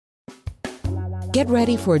Get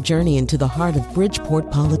ready for a journey into the heart of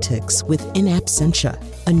Bridgeport politics with In Absentia,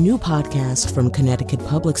 a new podcast from Connecticut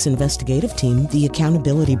Public's investigative team, The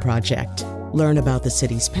Accountability Project. Learn about the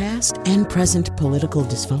city's past and present political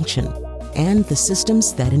dysfunction and the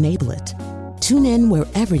systems that enable it. Tune in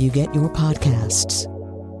wherever you get your podcasts.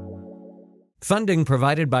 Funding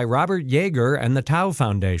provided by Robert Yeager and the Tao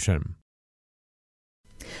Foundation.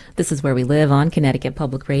 This is Where We Live on Connecticut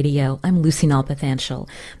Public Radio. I'm Lucy Nalpathanchel.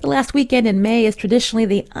 The last weekend in May is traditionally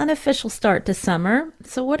the unofficial start to summer.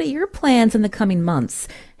 So what are your plans in the coming months?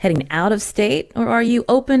 Heading out of state, or are you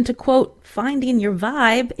open to, quote, finding your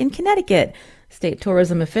vibe in Connecticut? State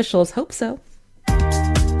tourism officials hope so.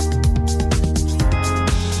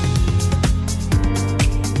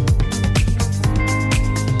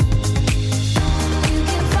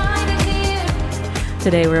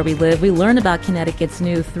 Today, Where We Live, we learn about Connecticut's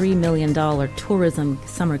new $3 million tourism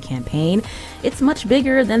summer campaign. It's much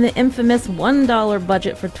bigger than the infamous $1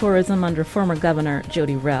 budget for tourism under former Governor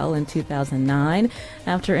Jody Rell in 2009.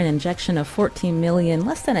 After an injection of $14 million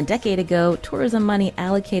less than a decade ago, tourism money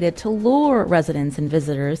allocated to lure residents and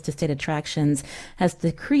visitors to state attractions has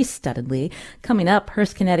decreased steadily. Coming up,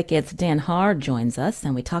 Hearst, Connecticut's Dan Haar joins us,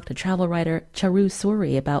 and we talk to travel writer Charu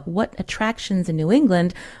Suri about what attractions in New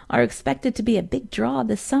England are expected to be a big draw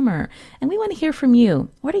this summer. And we want to hear from you.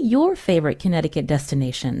 What are your favorite Connecticut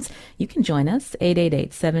destinations? You can join us,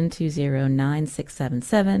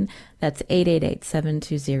 888-720-9677. That's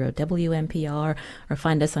 888-720-WNPR, or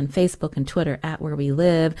find us on Facebook and Twitter at Where We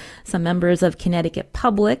Live. Some members of Connecticut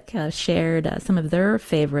Public shared some of their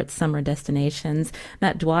favorite summer destinations.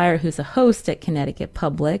 Matt Dwyer, who's a host at Connecticut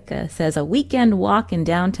Public, says a weekend walk in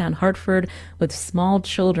downtown Hartford with small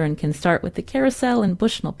children can start with the carousel in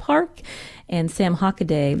Bushnell Park. And Sam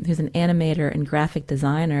Hockaday, who's an animator and graphic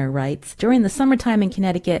designer, writes, during the summertime in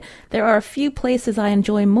Connecticut, there are a few places I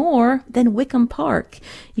enjoy more than Wickham Park.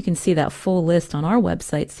 You can see that full list on our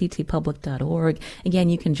website, ctpublic.org. Again,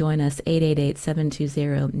 you can join us,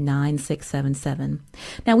 888-720-9677.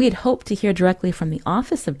 Now, we had hoped to hear directly from the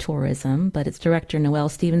Office of Tourism, but its director, Noelle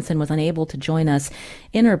Stevenson, was unable to join us.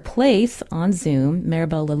 In her place on Zoom,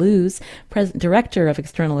 Maribel Laluz, Director of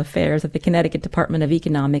External Affairs at the Connecticut Department of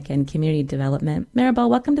Economic and Community Development. Maribel,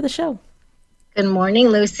 welcome to the show. Good morning,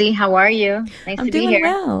 Lucy. How are you? Nice I'm to be doing here.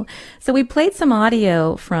 Well. So we played some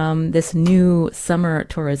audio from this new summer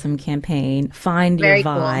tourism campaign, Find Your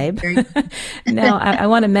Vibe. Cool. Now, I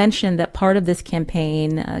want to mention that part of this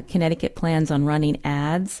campaign, Connecticut plans on running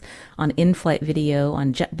ads on in-flight video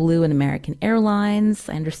on JetBlue and American Airlines.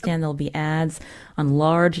 I understand there'll be ads on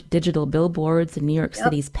large digital billboards in New York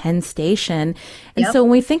City's Penn Station. And so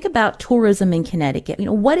when we think about tourism in Connecticut,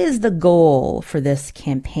 what is the goal for this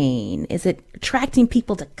campaign? Is it attracting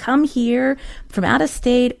people to come here from out of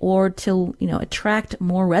state, or to, attract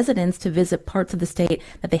more residents to visit parts of the state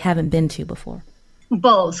that they haven't been to before?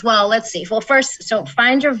 Both. Well, let's see. Well, first, so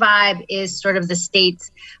Find Your Vibe is sort of the state's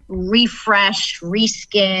refresh,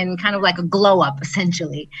 reskin, kind of like a glow up,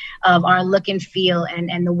 essentially, of our look and feel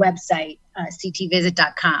and the website,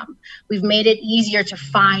 ctvisit.com. We've made it easier to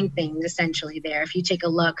find things, essentially, there. If you take a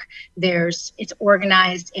look, it's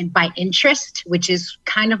organized by interest, which is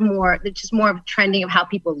kind of more, it's just more of a trending of how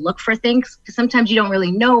people look for things. Because sometimes you don't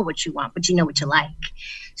really know what you want, but you know what you like.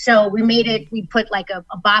 So we put like a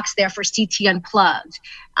box there for CT Unplugged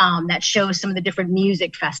that shows some of the different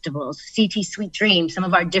music festivals, CT Sweet Dreams, some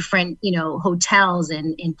of our different, hotels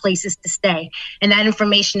and places to stay. And that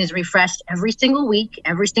information is refreshed every single week,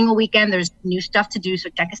 every single weekend. There's new stuff to do, so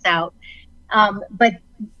check us out. But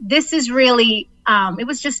this is really, it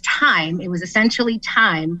was just time. It was essentially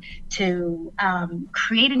time to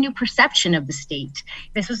create a new perception of the state.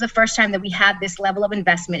 This was the first time that we had this level of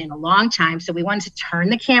investment in a long time. So we wanted to turn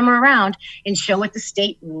the camera around and show what the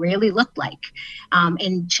state really looked like,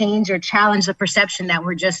 and change or challenge the perception that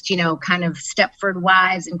we're just, kind of Stepford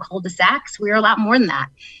wives and cul-de-sacs. We're a lot more than that.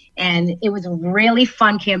 And it was a really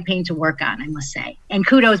fun campaign to work on, I must say. And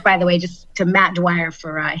kudos, by the way, just to Matt Dwyer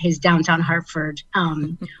for his downtown Hartford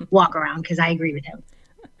walk around, because I agree with him.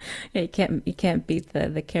 Yeah, you can't beat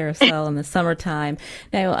the carousel in the summertime.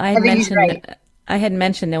 Now, I had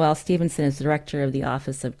mentioned Noelle Stevenson is director of the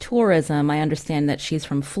Office of Tourism. I understand that she's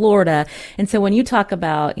from Florida. And so when you talk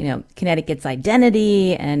about, Connecticut's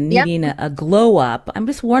identity and needing a glow up, I'm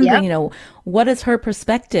just wondering, what is her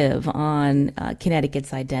perspective on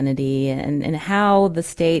Connecticut's identity and how the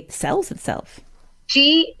state sells itself?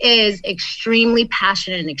 She is extremely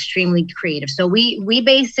passionate and extremely creative. So we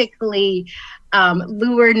basically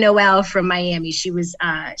lured Noelle from Miami. She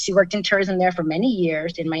worked in tourism there for many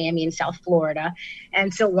years in Miami and South Florida.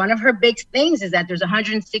 And so one of her big things is that there's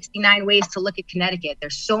 169 ways to look at Connecticut.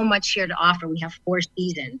 There's so much here to offer. We have 4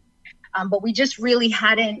 seasons. But we just really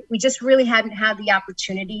hadn't had the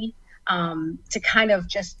opportunity to kind of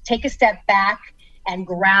just take a step back and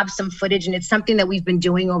grab some footage. And it's something that we've been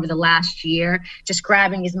doing over the last year, just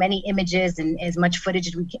grabbing as many images and as much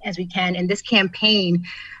footage as we can. And this campaign,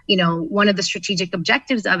 one of the strategic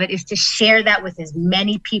objectives of it is to share that with as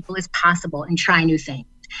many people as possible and try new things.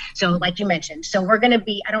 So like you mentioned, so we're going to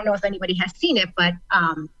be, I don't know if anybody has seen it, but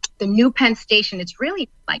the new Penn Station, it's really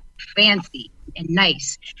like fancy and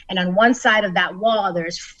nice. And on one side of that wall,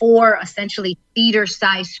 there's 4 essentially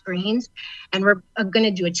theater-sized screens. And we're going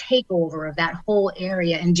to do a takeover of that whole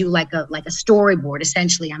area and do like a storyboard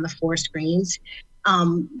essentially on the 4 screens.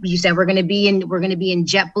 You said we're going to be in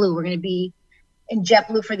JetBlue. We're going to be in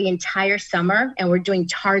JetBlue for the entire summer, and we're doing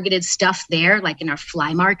targeted stuff there, like in our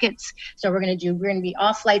fly markets. So we're going to be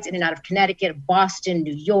all flights in and out of Connecticut, Boston,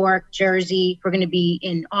 New York, Jersey. We're going to be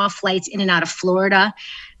in all flights in and out of Florida.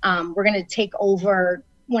 We're going to take over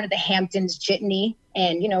one of the Hamptons jitney.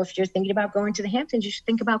 And, if you're thinking about going to the Hamptons, you should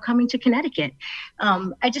think about coming to Connecticut.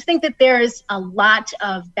 I just think that there's a lot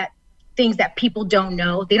of things that people don't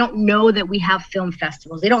know. They don't know that we have film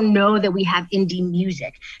festivals. They don't know that we have indie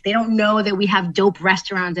music. They don't know that we have dope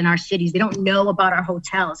restaurants in our cities. They don't know about our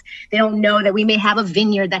hotels. They don't know that we may have a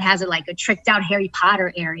vineyard that has a tricked out Harry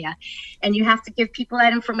Potter area. And you have to give people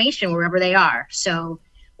that information wherever they are. So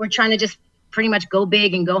we're trying to just pretty much go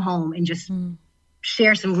big and go home and just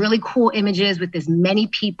share some really cool images with as many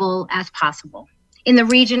people as possible in the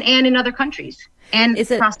region and in other countries. And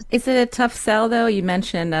is it a tough sell, though? You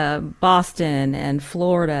mentioned Boston and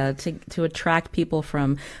Florida to attract people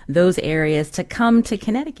from those areas to come to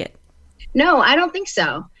Connecticut. No, I don't think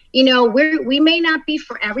so. We may not be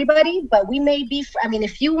for everybody, but we may be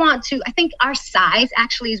if you want to, I think our size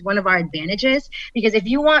actually is one of our advantages, because if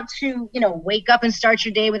you want to, wake up and start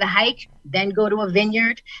your day with a hike, then go to a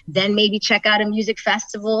vineyard, then maybe check out a music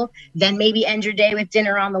festival, then maybe end your day with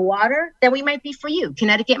dinner on the water, then we might be for you.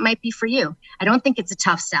 Connecticut might be for you. I don't think it's a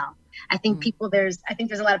tough sell. I think there's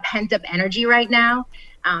a lot of pent up energy right now.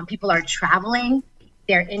 People are traveling.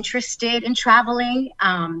 They're interested in traveling.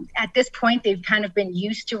 At this point, they've kind of been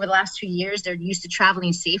used to, over the last 2 years, they're used to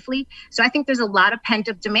traveling safely. So I think there's a lot of pent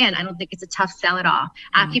up demand. I don't think it's a tough sell at all.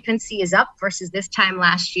 Occupancy is up versus this time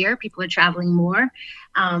last year. People are traveling more.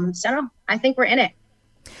 So I think we're in it.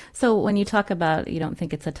 So when you talk about you don't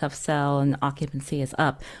think it's a tough sell and occupancy is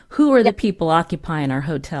up, who are the people occupying our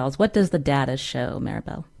hotels? What does the data show,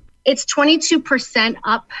 Maribel? It's 22%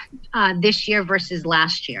 up this year versus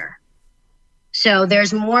last year. So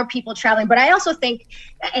there's more people traveling. But I also think,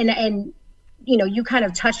 and you kind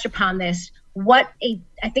of touched upon this,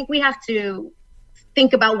 I think we have to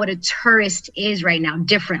think about what a tourist is right now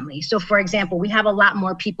differently. So for example, we have a lot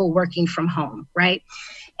more people working from home, right?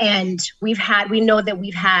 And we know that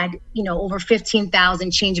we've had, over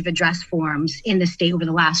 15,000 change of address forms in the state over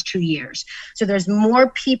the last 2 years. So there's more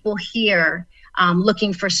people here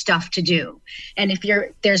looking for stuff to do. And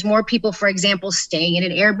there's more people, for example, staying in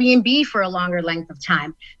an Airbnb for a longer length of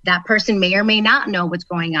time, that person may or may not know what's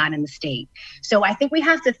going on in the state. So I think we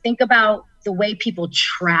have to think about the way people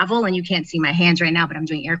travel, and you can't see my hands right now, but I'm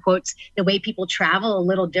doing air quotes, the way people travel a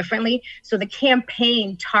little differently. So the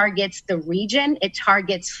campaign targets the region, it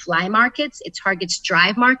targets fly markets, it targets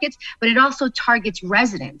drive markets, but it also targets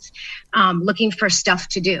residents looking for stuff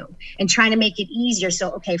to do and trying to make it easier. So,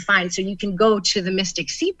 okay, fine. So you can go to the Mystic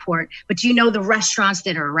Seaport, but do you know the restaurants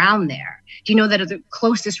that are around there? Do you know that are the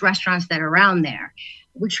closest restaurants that are around there?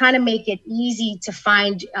 We're trying to make it easy to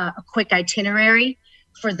find a quick itinerary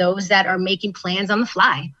for those that are making plans on the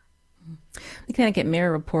fly. The Connecticut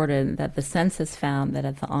Mirror reported that the census found that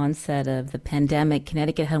at the onset of the pandemic,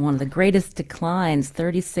 Connecticut had one of the greatest declines,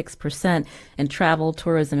 36%, in travel,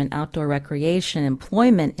 tourism, and outdoor recreation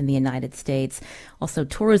employment in the United States. Also,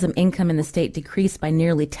 tourism income in the state decreased by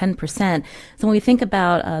nearly 10%. So when we think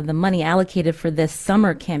about the money allocated for this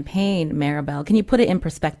summer campaign, Maribel, can you put it in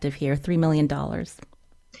perspective here, $3 million?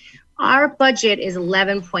 Our budget is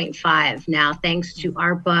 11.5 now, thanks to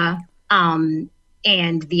ARPA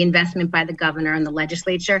and the investment by the governor and the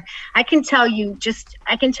legislature. I can tell you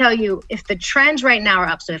if the trends right now are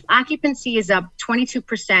up. So if occupancy is up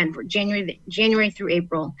 22% for January through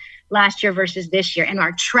April last year versus this year, and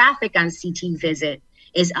our traffic on CT Visit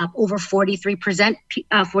is up over 43%.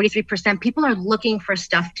 43%. People are looking for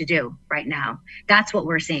stuff to do right now. That's what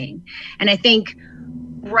we're seeing. And I think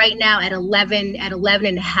right now at 11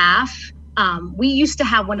 and a half, we used to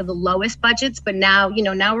have one of the lowest budgets, but now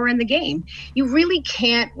we're in the game. You really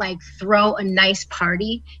can't throw a nice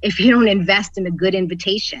party if you don't invest in a good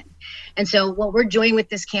invitation. And so what we're doing with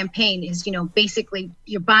this campaign is, basically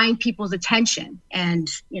you're buying people's attention, and,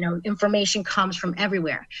 information comes from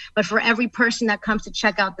everywhere. But for every person that comes to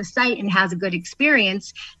check out the site and has a good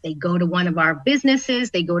experience, they go to one of our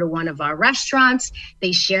businesses, they go to one of our restaurants,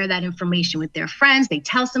 they share that information with their friends, they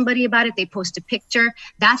tell somebody about it, they post a picture.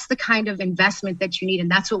 That's the kind of investment that you need.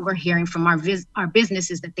 And that's what we're hearing from our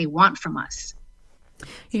businesses that they want from us.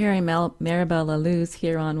 You're hearing Maribel LaLuz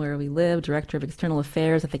here on Where We Live, Director of External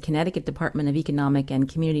Affairs at the Connecticut Department of Economic and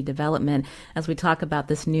Community Development, as we talk about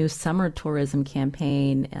this new summer tourism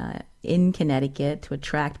campaign in Connecticut to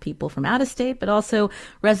attract people from out of state, but also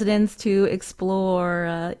residents to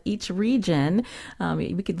explore each region.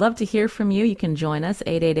 We could love to hear from you. You can join us,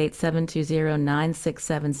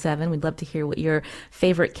 888-720-9677. We'd love to hear what your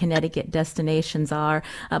favorite Connecticut destinations are.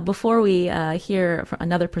 Before we hear from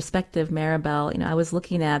another perspective, Maribel, I was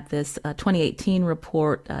looking at this 2018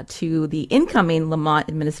 report to the incoming Lamont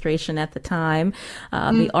administration at the time,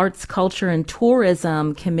 the Arts, Culture, and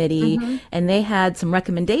Tourism Committee, and they had some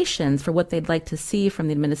recommendations for what they'd like to see from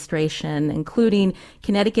the administration, including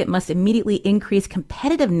Connecticut must immediately increase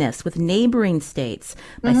competitiveness with neighboring states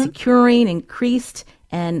by securing increased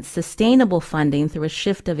and sustainable funding through a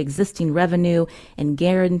shift of existing revenue and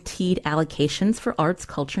guaranteed allocations for arts,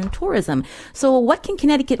 culture, and tourism. So what can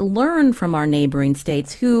Connecticut learn from our neighboring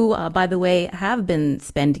states who, by the way, have been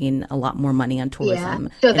spending a lot more money on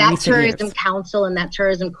tourism? Yeah. So that Tourism Council and that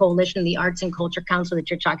Tourism Coalition, the Arts and Culture Council that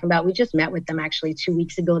you're talking about, we just met with them actually 2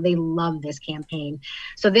 weeks ago. They love this campaign.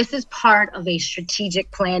 So this is part of a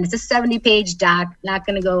strategic plan. It's a 70-page doc, not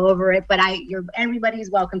going to go over it, but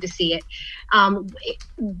everybody's welcome to see it.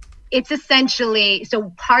 It's essentially, so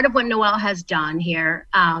part of what Noelle has done here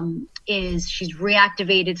is she's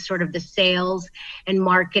reactivated sort of the sales and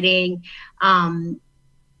marketing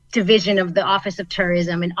division of the Office of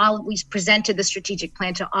Tourism, and we presented the strategic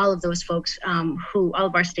plan to all of those folks, all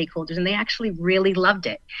of our stakeholders, and they actually really loved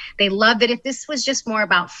it. They loved it. If this was just more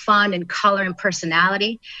about fun and color and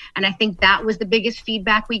personality, and I think that was the biggest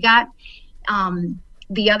feedback we got.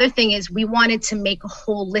 The other thing is we wanted to make a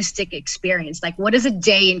holistic experience. Like, what does a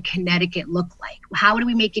day in Connecticut look like? How do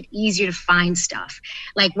we make it easier to find stuff?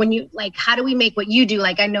 How do we make what you do?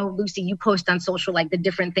 I know, Lucy, you post on social, the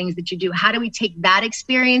different things that you do. How do we take that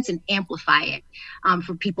experience and amplify it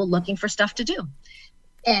for people looking for stuff to do?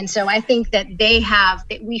 And so I think that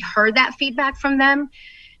we heard that feedback from them.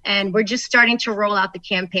 And we're just starting to roll out the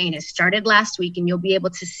campaign. It started last week, and you'll be able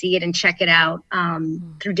to see it and check it out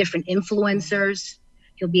through different influencers.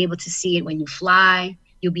 You'll be able to see it when you fly.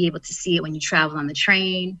 You'll be able to see it when you travel on the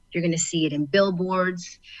train. You're going to see it in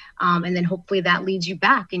billboards. And then hopefully that leads you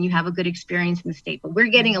back and you have a good experience in the state. But we're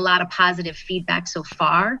getting a lot of positive feedback so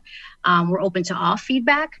far. We're open to all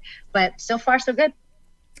feedback, but so far so good.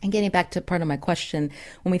 And getting back to part of my question,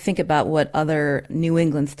 when we think about what other New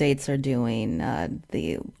England states are doing,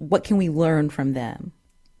 what can we learn from them?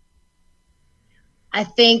 I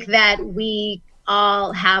think that we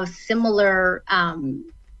all have similar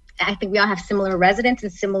residents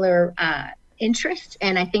and similar interests.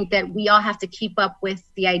 And I think that we all have to keep up with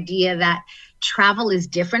the idea that travel is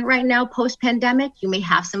different right now post-pandemic. You may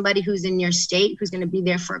have somebody who's in your state who's going to be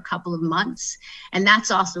there for a couple of months. And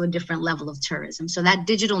that's also a different level of tourism. So that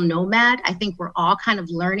digital nomad, I think we're all kind of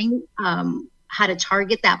learning how to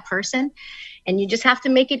target that person. And you just have to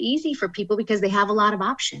make it easy for people because they have a lot of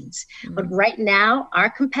options. Mm-hmm. But right now, our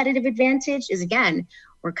competitive advantage is, again,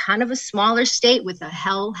 we're kind of a smaller state with a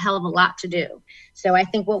hell of a lot to do. So I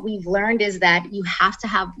think what we've learned is that you have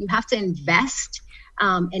to invest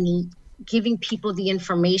in giving people the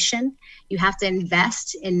information. You have to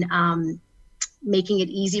invest in making it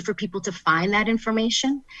easy for people to find that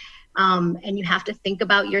information. And you have to think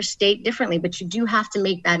about your state differently, but you do have to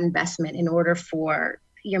make that investment in order for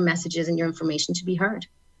your messages and your information to be heard.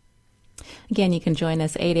 Again, you can join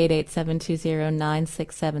us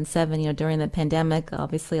 888-720-9677. During the pandemic,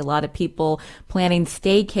 obviously a lot of people planning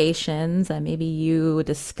staycations. Maybe you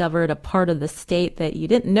discovered a part of the state that you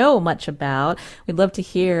didn't know much about. We'd love to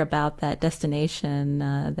hear about that destination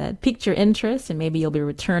that piqued your interest, and maybe you'll be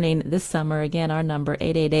returning this summer. Again, our number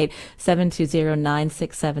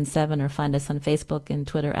 888-720-9677, or find us on Facebook and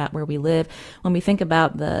Twitter at Where We Live. When we think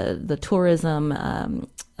about the tourism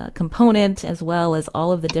component, as well as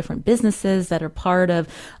all of the different businesses that are part of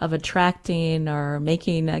attracting or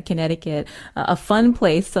making Connecticut a fun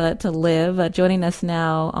place to live. Joining us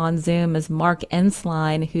now on Zoom is Mark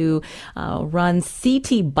Ensline, who runs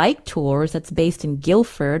CT Bike Tours that's based in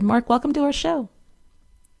Guilford. Mark, welcome to our show.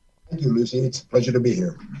 Thank you, Lucy. It's a pleasure to be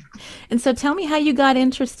here. And so tell me how you got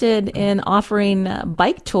interested in offering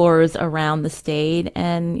bike tours around the state,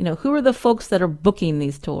 and who are the folks that are booking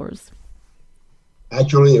these tours?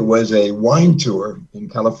 Actually, it was a wine tour in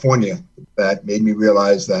California that made me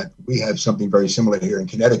realize that we have something very similar here in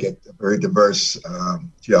Connecticut, a very diverse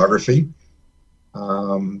geography.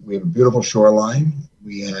 We have a beautiful shoreline.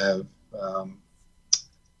 We have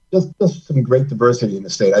just some great diversity in the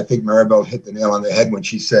state. I think Maribel hit the nail on the head when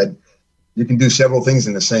she said, you can do several things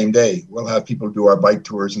in the same day. We'll have people do our bike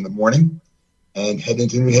tours in the morning and head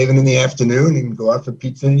into New Haven in the afternoon and go out for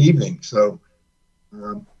pizza in the evening. So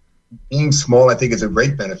being small, I think, is a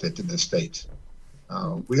great benefit to the state.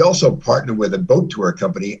 We also partner with a boat tour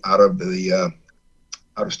company out of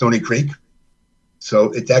Stony Creek.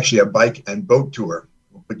 So it's actually a bike and boat tour.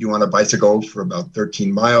 We'll put you on a bicycle for about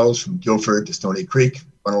 13 miles from Guilford to Stony Creek,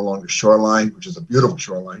 run along the shoreline, which is a beautiful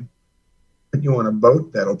shoreline. Put you on a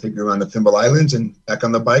boat that'll take you around the Thimble Islands and back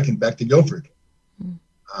on the bike and back to Guilford.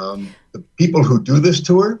 The people who do this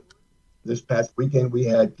tour, this past weekend, we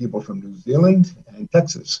had people from New Zealand and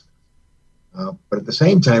Texas. But at the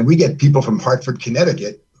same time, we get people from Hartford,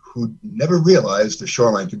 Connecticut, who never realized the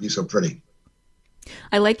shoreline could be so pretty.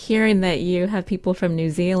 I like hearing that you have people from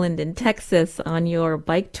New Zealand and Texas on your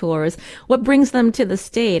bike tours. What brings them to the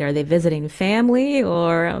state? Are they visiting family,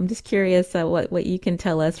 or I'm just curious what you can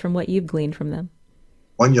tell us from what you've gleaned from them.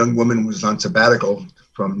 One young woman was on sabbatical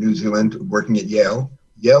from New Zealand working at Yale.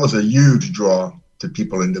 Yale is a huge draw to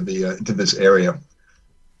people into this area.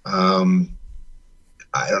 So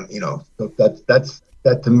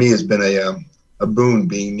that to me has been a boon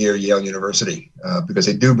being near Yale University because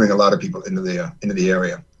they do bring a lot of people into the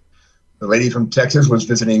area. The lady from Texas was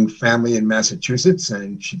visiting family in Massachusetts,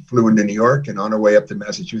 and she flew into New York, and on her way up to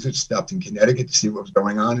Massachusetts, stopped in Connecticut to see what was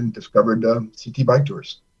going on and discovered CT Bike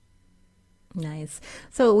Tours. Nice.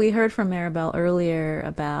 So we heard from Maribel earlier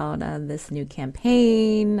about this new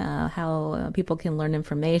campaign, how people can learn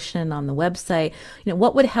information on the website.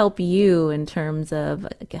 What would help you in terms of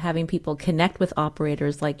having people connect with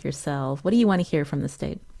operators like yourself? What do you want to hear from the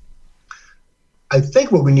state? I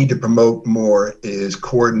think what we need to promote more is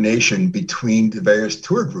coordination between the various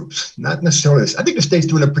tour groups, not necessarily this. I think the state's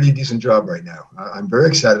doing a pretty decent job right now. I'm very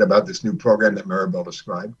excited about this new program that Maribel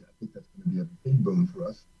described. I think that's going to be a big boon for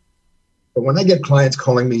us. But when I get clients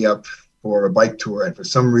calling me up for a bike tour, and for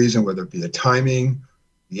some reason, whether it be the timing,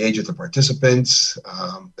 the age of the participants,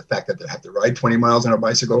 the fact that they have to ride 20 miles on a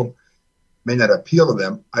bicycle, may not appeal to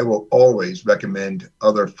them, I will always recommend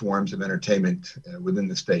other forms of entertainment within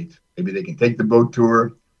the state. Maybe they can take the boat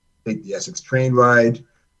tour, take the Essex train ride,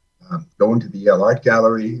 go into the Yale Art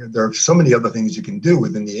Gallery. There are so many other things you can do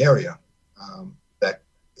within the area that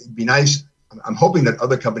it'd be nice. I'm hoping that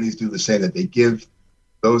other companies do the same, that they give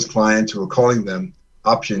those clients who are calling them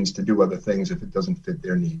options to do other things if it doesn't fit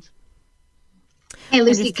their needs. Hey,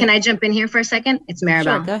 Lucy, can I jump in here for a second? It's Maribel.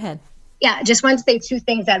 Sure, go ahead. Yeah, just wanted to say two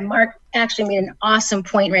things. That Mark actually made an awesome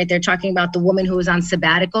point right there, talking about the woman who was on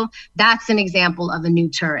sabbatical. That's an example of a new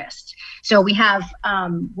tourist. So we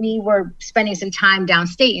were spending some time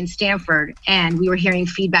downstate in Stamford, and we were hearing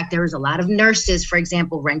feedback. There was a lot of nurses, for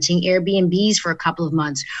example, renting Airbnbs for a couple of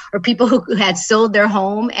months, or people who had sold their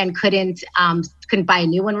home and couldn't buy a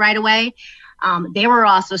new one right away. They were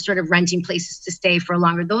also sort of renting places to stay for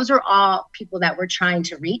longer. Those are all people that we're trying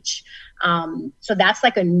to reach. So that's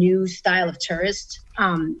like a new style of tourist.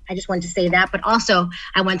 I just wanted to say that, but also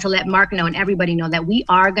I want to let Mark know and everybody know that we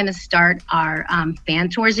are going to start our fan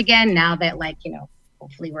tours again now that,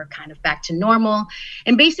 hopefully we're kind of back to normal.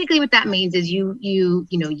 And basically what that means is you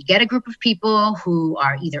get a group of people who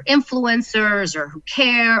are either influencers or who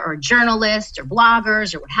care, or journalists or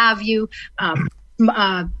bloggers or what have you.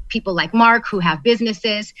 People like Mark who have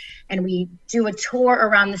businesses, and we do a tour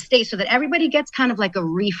around the state so that everybody gets kind of like a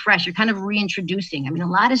refresh. You're kind of reintroducing. I mean, a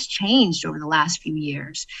lot has changed over the last few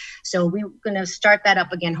years. So we're going to start that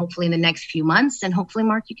up again, hopefully in the next few months. And hopefully,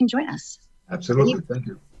 Mark, you can join us. Absolutely. Thank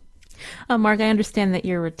you. Mark, I understand that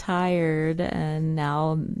you're retired and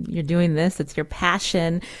now you're doing this. It's your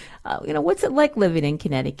passion. What's it like living in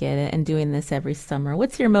Connecticut and doing this every summer?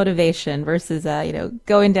 What's your motivation versus,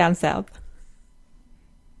 going down south?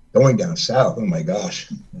 Going down south, oh my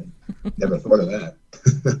gosh, never thought of that.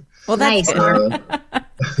 Well, that's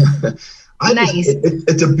nice. Nice.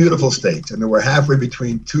 It's a beautiful state. I mean, we're halfway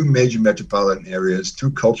between two major metropolitan areas,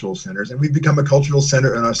 two cultural centers, and we've become a cultural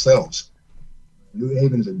center in ourselves. New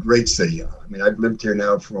Haven is a great city. I mean, I've lived here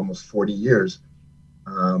now for almost 40 years.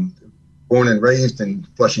 Born and raised in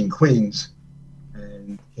Flushing, Queens,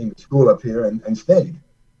 and came to school up here and stayed.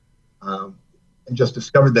 And just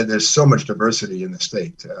discovered that there's so much diversity in the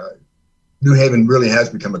state. New Haven really has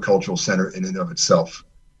become a cultural center in and of itself.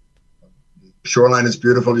 Shoreline is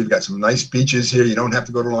beautiful. You've got some nice beaches here. You don't have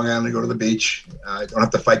to go to Long Island to go to the beach. You don't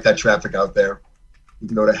have to fight that traffic out there. You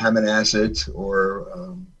can go to Hammonasset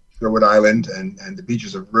or Sherwood Island, and the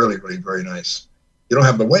beaches are really, really very nice. You don't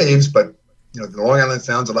have the waves, but the Long Island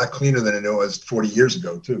Sound's a lot cleaner than it was 40 years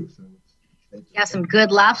ago, too. So yeah, some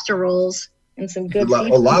good lobster rolls and some good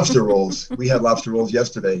lobster rolls. We had lobster rolls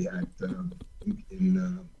yesterday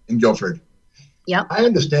in Guilford. Yep. I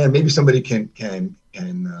understand. Maybe somebody can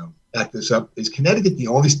back this up. Is Connecticut the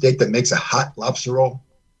only state that makes a hot lobster roll?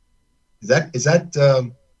 Is that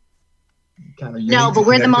kind of unique? No, but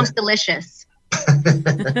we're the most delicious.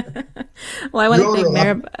 Well, I want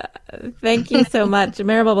to thank thank you so much.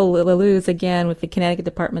 Maribel Lalouse again with the Connecticut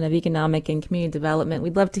Department of Economic and Community Development.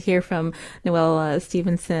 We'd love to hear from Noelle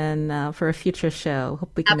Stevenson for a future show.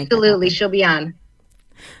 Hope we can Absolutely, she'll be on.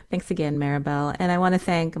 Thanks again, Maribel. And I want to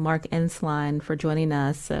thank Mark Ensline for joining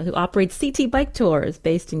us, who operates CT Bike Tours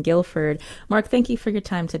based in Guilford. Mark, thank you for your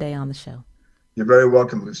time today on the show. You're very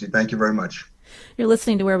welcome, Lucy. Thank you very much. You're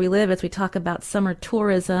listening to Where We Live as we talk about summer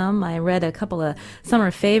tourism. I read a couple of summer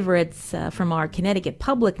favorites from our Connecticut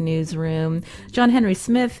Public Newsroom. John Henry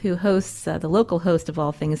Smith, who hosts, the local host of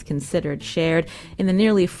All Things Considered, shared, "In the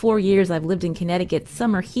nearly 4 years I've lived in Connecticut,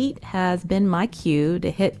 summer heat has been my cue to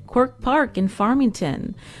hit Quirk Park in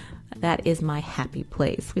Farmington. That is my happy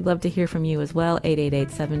place." We'd love to hear from you as well,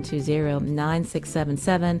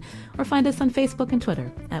 888-720-9677, or find us on Facebook and Twitter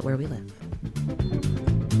at Where We Live.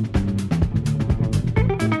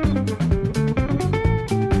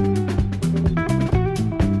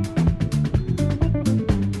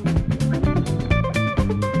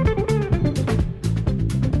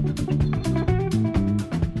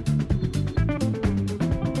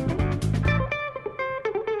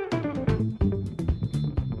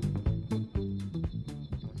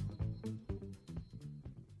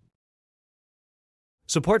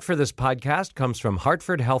 Support for this podcast comes from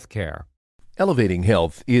Hartford Healthcare. Elevating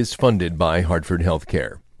Health is funded by Hartford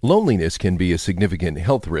Healthcare. Loneliness can be a significant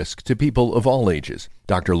health risk to people of all ages.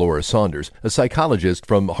 Dr. Laura Saunders, a psychologist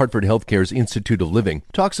from Hartford Healthcare's Institute of Living,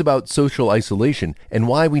 talks about social isolation and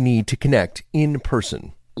why we need to connect in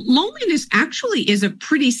person. Loneliness actually is a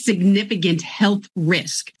pretty significant health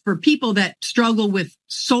risk for people that struggle with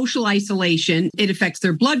social isolation. It affects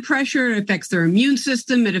their blood pressure, it affects their immune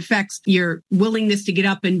system, it affects your willingness to get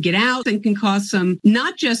up and get out, and can cause some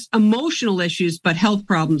not just emotional issues, but health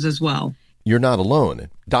problems as well. You're not alone.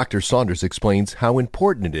 Dr. Saunders explains how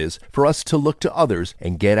important it is for us to look to others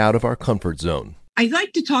and get out of our comfort zone. I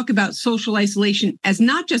like to talk about social isolation as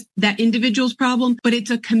not just that individual's problem, but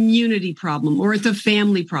it's a community problem or it's a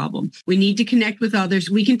family problem. We need to connect with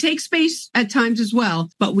others. We can take space at times as well,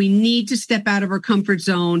 but we need to step out of our comfort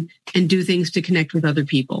zone and do things to connect with other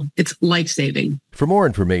people. It's life-saving. For more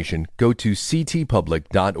information, go to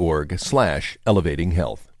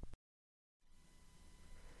ctpublic.org/elevatinghealth.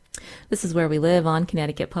 This is Where We Live on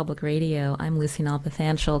Connecticut Public Radio. I'm Lucy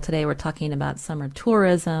Nalpathanchel. Today we're talking about summer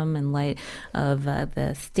tourism in light of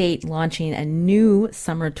the state launching a new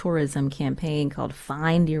summer tourism campaign called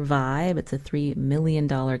Find Your Vibe. It's a $3 million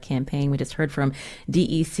campaign. We just heard from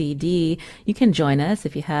DECD. You can join us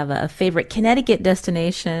if you have a favorite Connecticut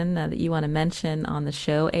destination that you want to mention on the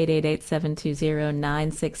show,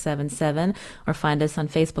 888-720-9677, or find us on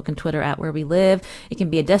Facebook and Twitter at Where We Live. It can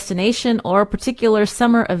be a destination or a particular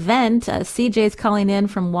summer event. CJ's calling in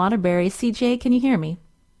from Waterbury. CJ, can you hear me?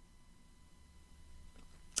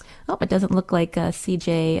 Oh, it doesn't look like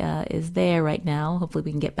CJ is there right now. Hopefully we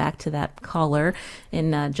can get back to that caller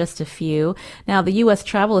in just a few. Now, the U.S.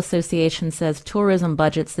 Travel Association says tourism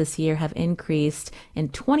budgets this year have increased in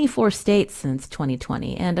 24 states since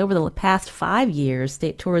 2020. And over the past 5 years,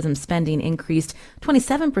 state tourism spending increased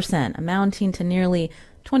 27%, amounting to nearly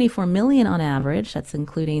 $24 million on average. That's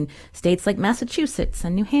including states like Massachusetts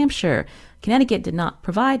and New Hampshire. Connecticut did not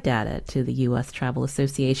provide data to the U.S. Travel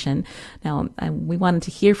Association. Now, we wanted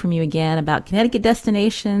to hear from you again about Connecticut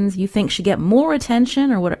destinations you think should get more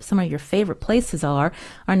attention, or what some of your favorite places are.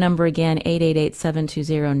 Our number again,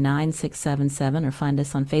 888-720-9677, or find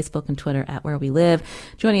us on Facebook and Twitter at Where We Live.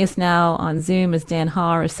 Joining us now on Zoom is Dan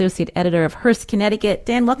Haar, Associate Editor of Hearst, Connecticut.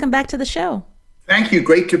 Dan, welcome back to the show. Thank you.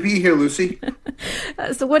 Great to be here, Lucy.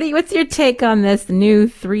 So what's your take on this new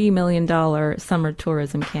 $3 million summer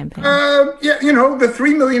tourism campaign? The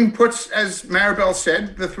 $3 million puts, as Maribel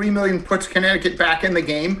said, the $3 million puts Connecticut back in the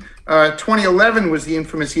game. 2011 was the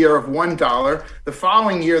infamous year of $1. The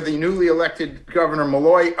following year, the newly elected Governor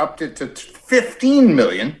Malloy upped it to $15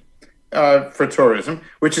 million for tourism,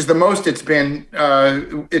 which is the most it's been.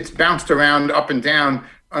 It's bounced around up and down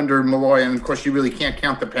under Malloy, and of course, you really can't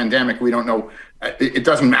count the pandemic. We don't know. It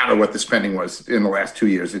doesn't matter what the spending was in the last 2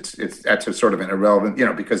 years. That's a sort of an irrelevant,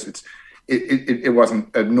 because it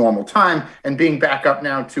wasn't a normal time. And being back up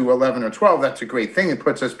now to 11 or 12, that's a great thing. It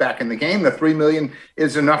puts us back in the game. The $3 million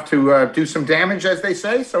is enough to do some damage, as they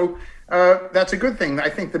say. So that's a good thing. I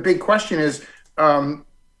think the big question is,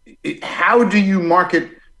 how do you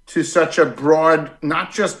market to such a broad,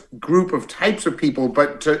 not just group of types of people,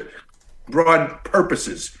 but to broad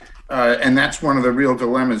purposes? And that's one of the real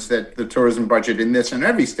dilemmas that the tourism budget in this and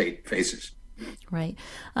every state faces. Right.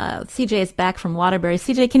 CJ is back from Waterbury.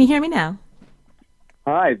 CJ, can you hear me now?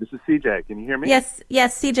 Hi, this is CJ. Can you hear me? Yes,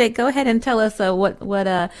 CJ, go ahead and tell us what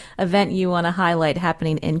event you want to highlight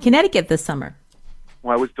happening in Connecticut this summer.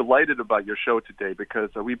 Well, I was delighted about your show today because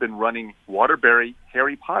we've been running Waterbury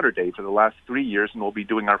Harry Potter Day for the last 3 years, and we'll be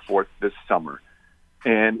doing our 4th this summer.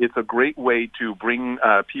 And it's a great way to bring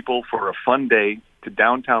people for a fun day to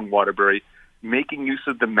downtown Waterbury, making use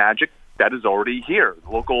of the magic that is already here.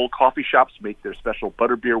 Local coffee shops make their special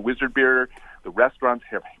butterbeer, wizard beer. The restaurants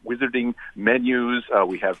have wizarding menus.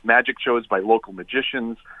 We have magic shows by local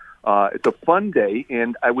magicians. It's a fun day,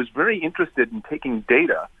 and I was very interested in taking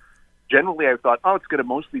data. Generally, I thought, it's going to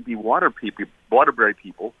mostly be Waterbury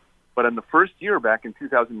people. But in the first year, back in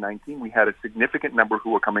 2019, we had a significant number who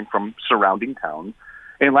were coming from surrounding towns.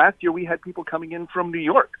 And last year, we had people coming in from New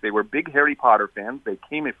York. They were big Harry Potter fans. They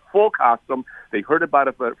came in full costume. They heard about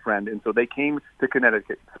it from a friend, and so they came to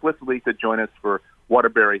Connecticut explicitly to join us for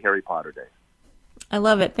Waterbury Harry Potter Day. I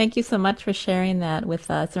love it. Thank you so much for sharing that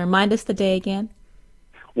with us. And remind us the day again.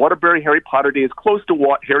 Waterbury Harry Potter Day is close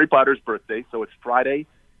to Harry Potter's birthday, so it's Friday,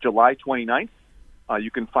 July 29th.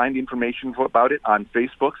 You can find information about it on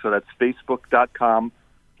Facebook, so that's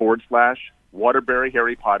facebook.com/Waterbury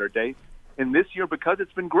Harry Potter Day. And this year, because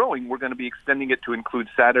it's been growing, we're going to be extending it to include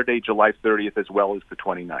Saturday, July 30th, as well as the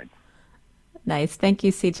 29th. Nice. Thank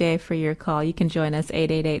you, CJ, for your call. You can join us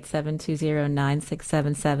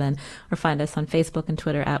 888-720-9677 or find us on Facebook and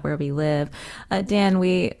Twitter at Where We Live. Dan,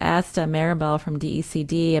 we asked Maribel from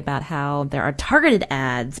DECD about how there are targeted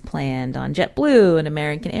ads planned on JetBlue and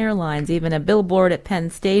American Airlines, even a billboard at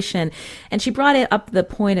Penn Station. And she brought up the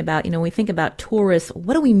point about, when we think about tourists,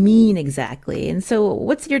 what do we mean exactly? And so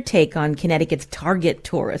what's your take on Connecticut's target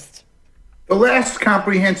tourists? The last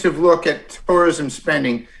comprehensive look at tourism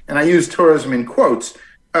spending, and I use tourism in quotes,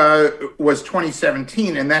 was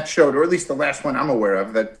 2017, and that showed, or at least the last one I'm aware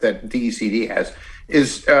of that DECD has,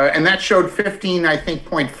 and that showed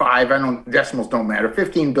 15.5, decimals don't matter,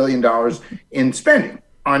 $15 billion in spending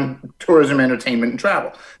on tourism, entertainment, and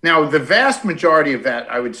travel. Now, the vast majority of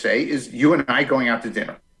that, I would say, is you and I going out to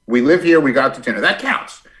dinner. We live here, we go out to dinner. That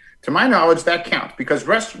counts. To my knowledge, that counts because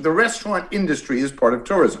the restaurant industry is part of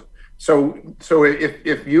tourism. So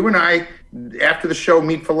if you and I, after the show,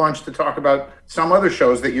 meet for lunch to talk about some other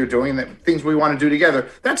shows that you're doing, that things we want to do together,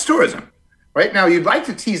 that's tourism. Right now, you'd like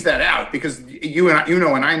to tease that out because you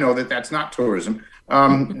and I know that that's not tourism,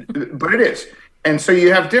 but it is. And so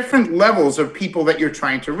you have different levels of people that you're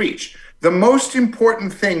trying to reach. The most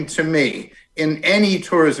important thing to me in any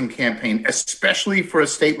tourism campaign, especially for a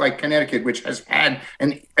state like Connecticut, which has had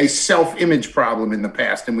a self-image problem in the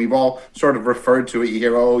past, and we've all sort of referred to it. You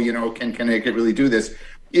hear, can Connecticut really do this?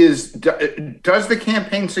 Does the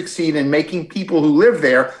campaign succeed in making people who live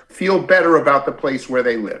there feel better about the place where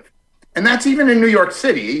they live? And that's even in New York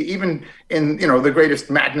City, even in, the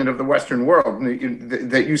greatest magnet of the Western world,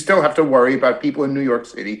 that you still have to worry about people in New York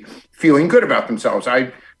City feeling good about themselves.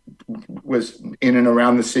 I was in and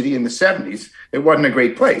around the city in the 70s. It wasn't a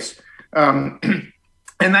great place. And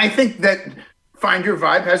I think that Find Your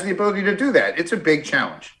Vibe has the ability to do that. It's a big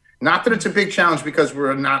challenge. Not that it's a big challenge because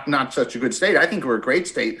we're not such a good state. I think we're a great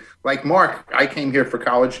state. Like Mark, I came here for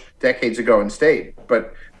college decades ago and stayed,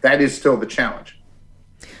 but that is still the challenge.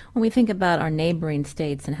 When we think about our neighboring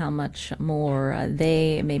states and how much more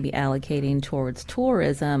they may be allocating towards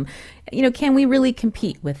tourism, can we really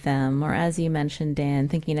compete with them? Or as you mentioned, Dan,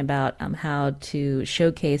 thinking about how to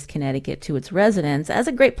showcase Connecticut to its residents as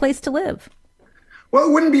a great place to live. Well,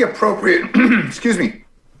 it wouldn't be appropriate, excuse me,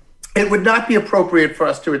 it would not be appropriate for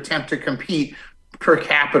us to attempt to compete per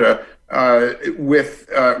capita with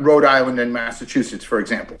Rhode Island and Massachusetts, for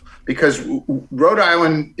example, because Rhode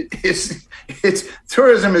Island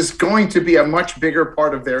tourism is going to be a much bigger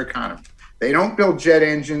part of their economy. They don't build jet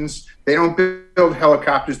engines. They don't build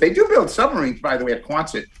helicopters. They do build submarines, by the way, at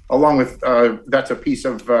Quonset, along with that's a piece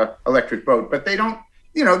of electric boat. But they don't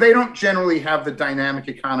generally have the dynamic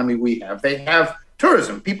economy we have. They have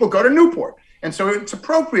tourism. People go to Newport. And so it's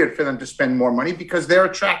appropriate for them to spend more money because they're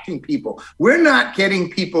attracting people. We're not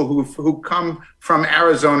getting people who come from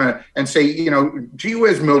Arizona and say, gee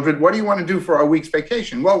whiz, Mildred, what do you want to do for our week's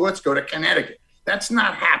vacation? Well, let's go to Connecticut. That's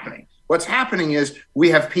not happening. What's happening is we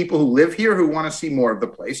have people who live here who want to see more of the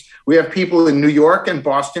place. We have people in New York and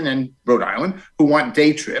Boston and Rhode Island who want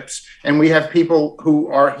day trips. And we have people who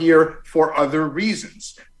are here for other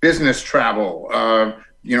reasons, business travel,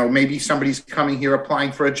 maybe somebody's coming here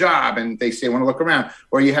applying for a job and they say, I want to look around.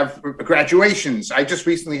 Or you have graduations. I just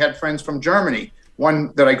recently had friends from Germany.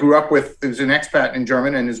 One that I grew up with who's an expat in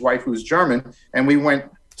Germany and his wife who's German. And we went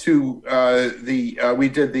to the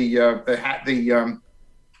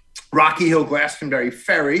Rocky Hill Glastonbury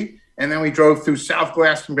ferry. And then we drove through South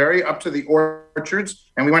Glastonbury up to the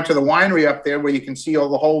orchards. And we went to the winery up there where you can see the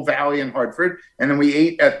whole valley in Hartford. And then we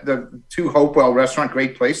ate at the Two Hopewell restaurant,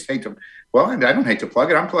 great place. I don't hate to plug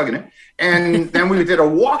it. I'm plugging it. And then we did a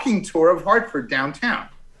walking tour of Hartford downtown,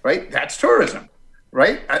 right? That's tourism,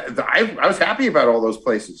 right? I was happy about all those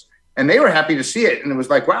places. And they were happy to see it. And it was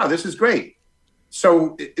like, wow, this is great.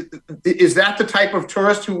 So is that the type of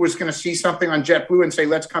tourist who was going to see something on JetBlue and say,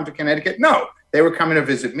 let's come to Connecticut? No, they were coming to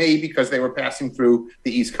visit me because they were passing through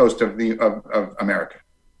the East Coast of America.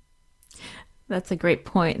 That's a great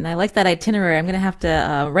point. And I like that itinerary. I'm going to have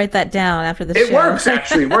to write that down after the show. It works,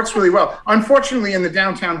 actually. It works really well. Unfortunately, in the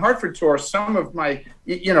downtown Hartford tour, some of my,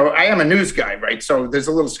 I am a news guy, right? So there's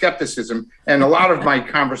a little skepticism. And a lot of my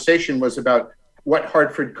conversation was about what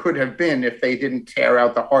Hartford could have been if they didn't tear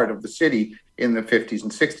out the heart of the city in the 50s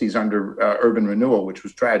and 60s under urban renewal, which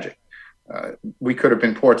was tragic. We could have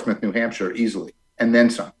been Portsmouth, New Hampshire easily, and then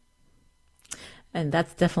some. And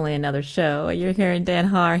that's definitely another show. You're hearing Dan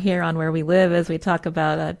Haar here on Where We Live as we talk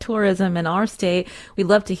about tourism in our state. We'd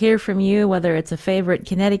love to hear from you, whether it's a favorite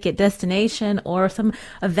Connecticut destination or some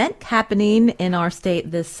event happening in our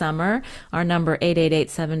state this summer. Our number,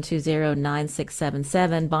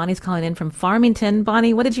 888-720-9677. Bonnie's calling in from Farmington.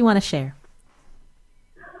 Bonnie, what did you want to share?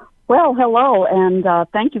 Well, hello, and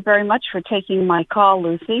thank you very much for taking my call,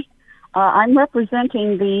 Lucy. I'm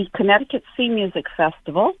representing the Connecticut Sea Music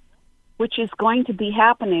Festival, which is going to be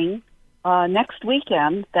happening next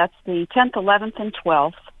weekend. That's the 10th, 11th, and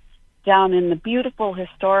 12th, down in the beautiful,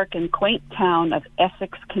 historic, and quaint town of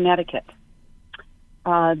Essex, Connecticut.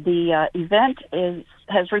 The event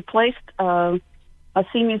has replaced a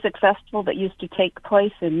sea music festival that used to take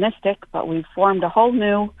place in Mystic, but we've formed a whole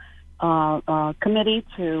new committee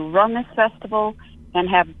to run this festival and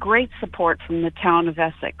have great support from the town of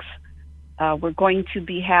Essex. We're going to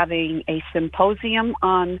be having a symposium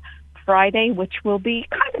on Friday, which will be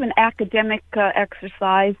kind of an academic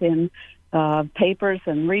exercise in papers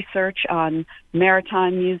and research on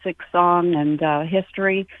maritime music, song, and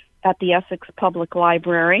history at the Essex Public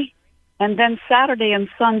Library. And then Saturday and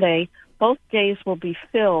Sunday, both days will be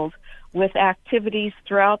filled with activities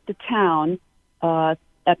throughout the town at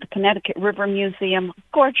the Connecticut River Museum,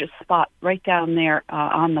 gorgeous spot right down there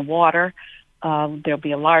on the water. There'll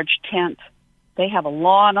be a large tent. They have a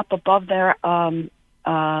lawn up above their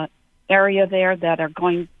area there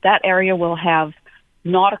that area will have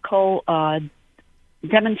nautical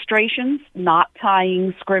demonstrations, knot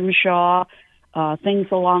tying, scrimshaw, things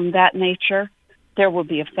along that nature. There will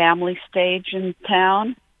be a family stage in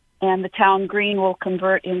town, and the town green will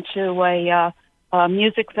convert into a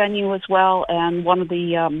music venue as well, and one of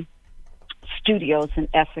the studios in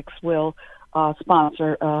Essex will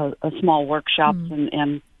sponsor a small workshops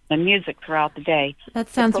and music throughout the day. That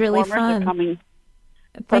sounds really fun.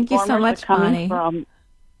 Thank you so much, Bonnie.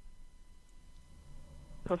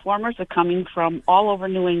 Performers are coming from all over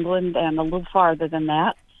New England and a little farther than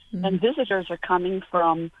that. Mm-hmm. And visitors are coming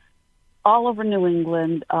from all over New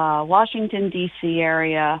England, Washington, D.C.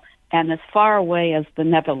 area, and as far away as the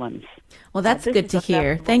Netherlands. Well, that's good to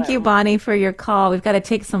hear. Thank you, Bonnie, for your call. We've got to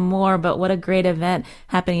take some more, but what a great event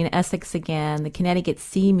happening in Essex again, the Connecticut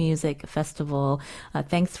Sea Music Festival.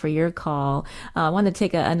 Thanks for your call. I want to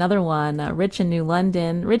take another one. Rich in New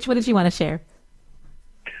London. Rich, what did you want to share?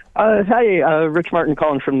 Hi, Rich Martin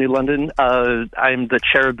calling from New London. I'm the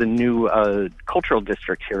chair of the new cultural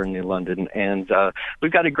district here in New London, and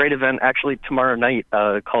we've got a great event actually tomorrow night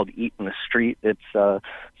called Eat in the Street. It's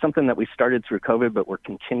something that we started through COVID, but we're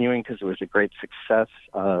continuing because it was a great success.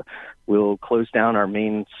 we'll close down our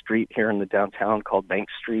main street here in the downtown called Bank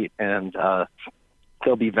Street, and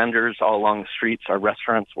there'll be vendors all along the streets. Our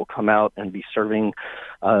restaurants will come out and be serving.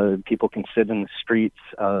 People can sit in the streets.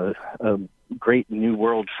 A great New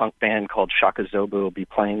World funk band called Shaka Zoba will be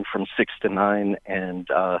playing from 6 to 9, and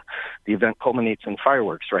the event culminates in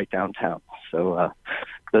fireworks right downtown. So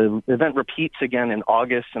the event repeats again in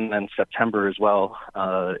August and then September as well.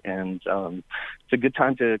 And it's a good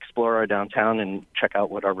time to explore our downtown and check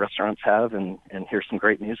out what our restaurants have and hear some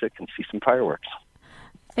great music and see some fireworks.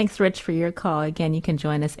 Thanks, Rich, for your call. Again, you can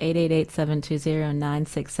join us,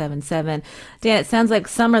 888-720-9677. Dan, it sounds like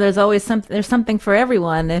summer, there's something for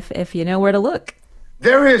everyone if you know where to look.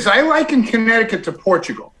 There is. I liken Connecticut to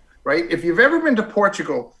Portugal, right? If you've ever been to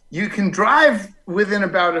Portugal, you can drive within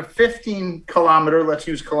about a 15-kilometer, let's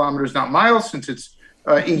use kilometers, not miles, since it's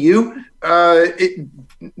EU,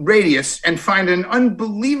 radius, and find an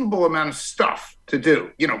unbelievable amount of stuff to do,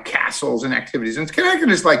 castles and activities. And Connecticut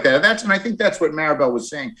is like that. And I think that's what Maribel was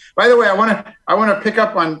saying. By the way, I want to pick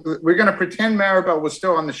up on, we're going to pretend Maribel was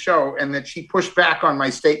still on the show and that she pushed back on my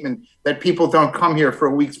statement that people don't come here for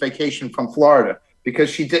a week's vacation from Florida, because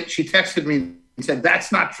she texted me and said,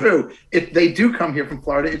 that's not true. They do come here from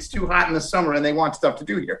Florida. It's too hot in the summer and they want stuff to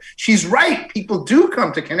do here. She's right. People do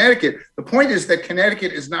come to Connecticut. The point is that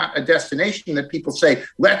Connecticut is not a destination that people say,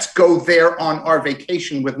 let's go there on our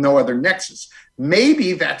vacation with no other nexus.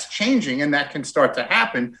 Maybe that's changing and that can start to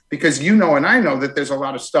happen because and I know that there's a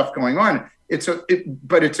lot of stuff going on.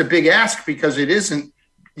 But it's a big ask because it isn't,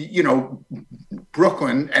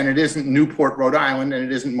 Brooklyn, and it isn't Newport, Rhode Island, and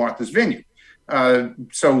it isn't Martha's Vineyard.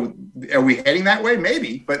 So are we heading that way?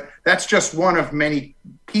 Maybe, but that's just one of many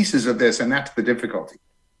pieces of this, and that's the difficulty.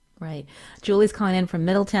 Right. Julie's calling in from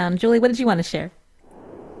Middletown. Julie, what did you want to share?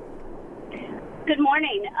 Good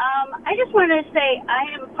morning. I just wanted to say I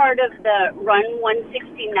am part of the Run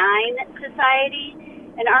 169 Society,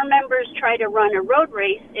 and our members try to run a road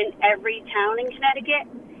race in every town in Connecticut,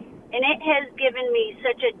 and it has given me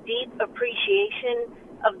such a deep appreciation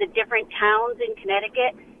of the different towns in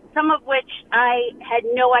Connecticut, some of which I had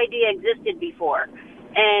no idea existed before.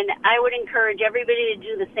 And I would encourage everybody to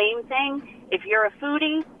do the same thing. If you're a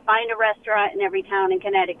foodie, find a restaurant in every town in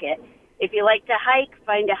Connecticut. If you like to hike,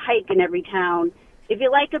 find a hike in every town. If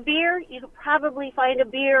you like a beer, you could probably find a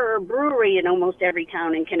beer or a brewery in almost every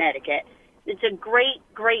town in Connecticut. It's a great,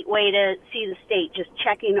 great way to see the state, just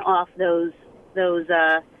checking off those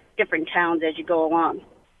different towns as you go along.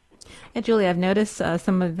 Yeah, Julie, I've noticed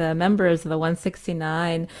some of the members of the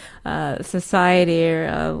 169 Society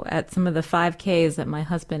are at some of the 5Ks that my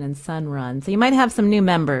husband and son run. So you might have some new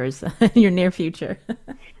members in your near future.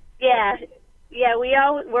 Yeah,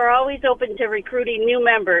 we're always open to recruiting new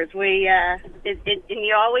members. And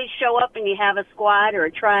you always show up and you have a squad or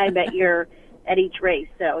a tribe at each race.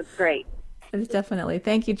 So it's great. Definitely.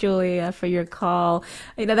 Thank you, Julie, for your call.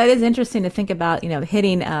 That is interesting to think about,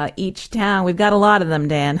 hitting each town. We've got a lot of them,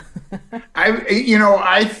 Dan.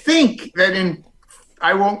 I think that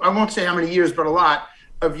I won't say how many years, but a lot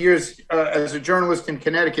of years as a journalist in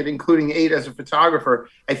Connecticut, including 8 as a photographer,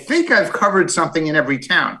 I think I've covered something in every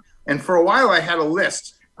town. And for a while I had a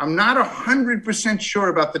list. I'm not 100% sure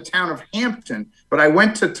about the town of Hampton, but I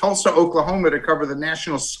went to Tulsa, Oklahoma to cover the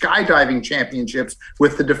National Skydiving Championships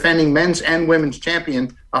with the defending men's and women's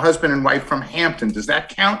champion, a husband and wife from Hampton. Does that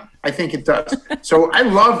count? I think it does. So I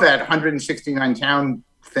love that 169 town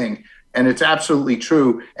thing, and it's absolutely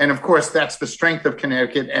true. And of course, that's the strength of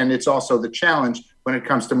Connecticut, and it's also the challenge when it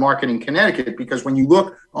comes to marketing Connecticut, because when you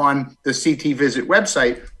look on the CT Visit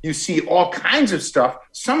website, you see all kinds of stuff.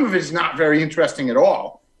 Some of it is not very interesting at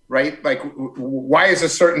all. Right? Like, why is a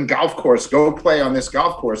certain golf course, go play on this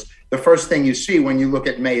golf course, the first thing you see when you look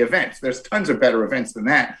at May events? There's tons of better events than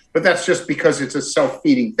that, but that's just because it's a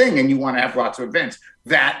self-feeding thing and you want to have lots of events.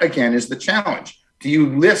 That, again, is the challenge. Do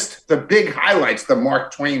you list the big highlights, the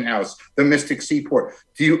Mark Twain House, the Mystic Seaport?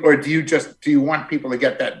 Do you want people to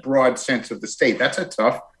get that broad sense of the state? That's a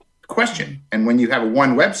tough question. And when you have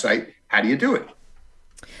one website, how do you do it?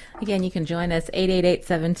 Again, you can join us,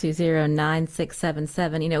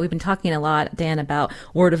 888-720-9677. We've been talking a lot, Dan, about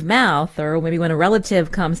word of mouth, or maybe when a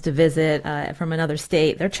relative comes to visit from another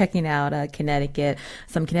state, they're checking out Connecticut.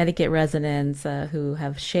 Some Connecticut residents who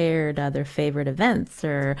have shared their favorite events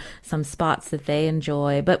or some spots that they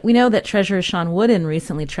enjoy. But we know that Treasurer Sean Wooden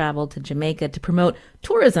recently traveled to Jamaica to promote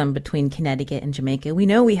tourism between Connecticut and Jamaica. We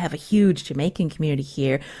know we have a huge Jamaican community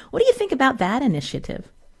here. What do you think about that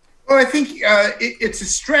initiative? Well, I think it's a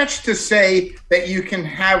stretch to say that you can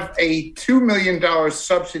have a $2 million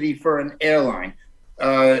subsidy for an airline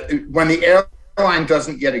when the airline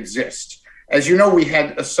doesn't yet exist. As you know, we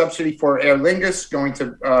had a subsidy for Aer Lingus going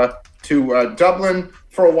to to Dublin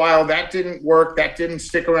for a while. That didn't work. That didn't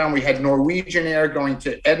stick around. We had Norwegian Air going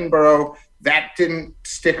to Edinburgh. That didn't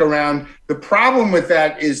stick around. The problem with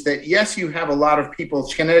that is that, yes, you have a lot of people.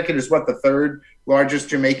 Connecticut is the third largest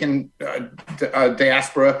Jamaican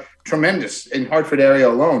diaspora, tremendous in Hartford area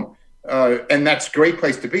alone. And that's a great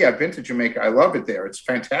place to be. I've been to Jamaica. I love it there. It's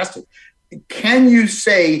fantastic. Can you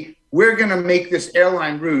say we're going to make this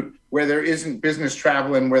airline route where there isn't business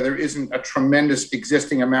travel and where there isn't a tremendous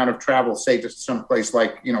existing amount of travel, say to some place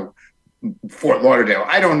like, Fort Lauderdale?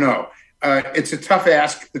 I don't know. It's a tough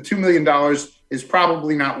ask. The $2 million is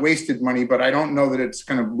probably not wasted money, but I don't know that it's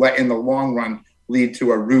going to, in the long run, lead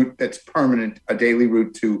to a route that's permanent, a daily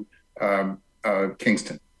route to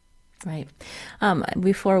Kingston. Right.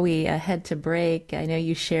 Before we head to break, I know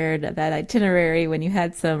you shared that itinerary when you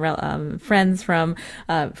had some friends from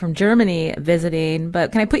Germany visiting.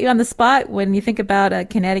 But can I put you on the spot when you think about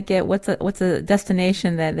Connecticut? What's a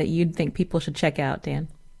destination that you'd think people should check out, Dan?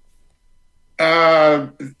 I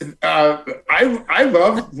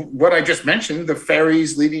love what I just mentioned, the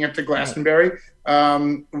ferries leading up to Glastonbury.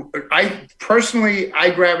 I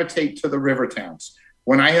gravitate to the river towns.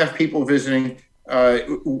 When I have people visiting,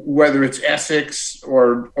 whether it's Essex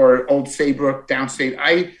or Old Saybrook, downstate,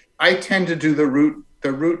 I tend to do the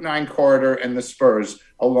Route 9 corridor and the spurs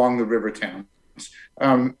along the river towns.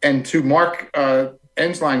 And to Mark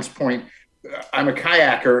Ensline's point, I'm a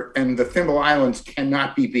kayaker, and the Thimble Islands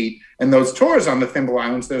cannot be beat. And those tours on the Thimble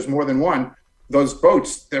Islands, there's more than one. Those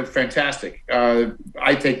boats, they're fantastic.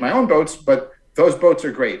 I take my own boats, but those boats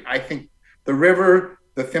are great. I think the river,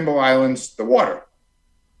 the Thimble Islands, the water.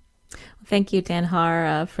 Thank you, Dan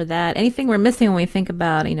Haar, for that. Anything we're missing when we think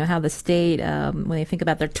about, how the state, when they think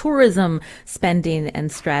about their tourism spending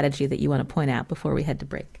and strategy that you want to point out before we head to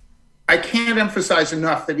break? I can't emphasize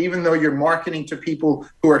enough that even though you're marketing to people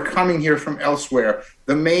who are coming here from elsewhere,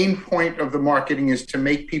 the main point of the marketing is to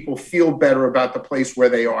make people feel better about the place where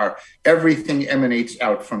they are. Everything emanates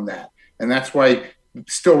out from that. And that's why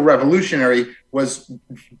Still Revolutionary was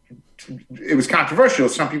controversial.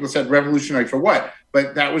 Some people said revolutionary for what?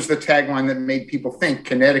 But that was the tagline that made people think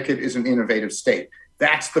Connecticut is an innovative state.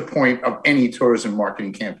 That's the point of any tourism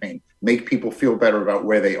marketing campaign. Make people feel better about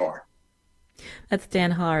where they are. That's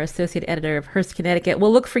Dan Haar, Associate Editor of Hearst, Connecticut.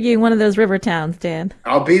 We'll look for you in one of those river towns, Dan.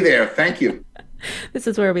 I'll be there. Thank you. This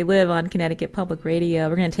is Where We Live on Connecticut Public Radio.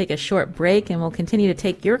 We're going to take a short break, and we'll continue to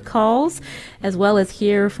take your calls, as well as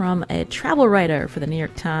hear from a travel writer for the New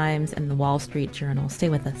York Times and the Wall Street Journal. Stay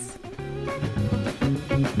with us.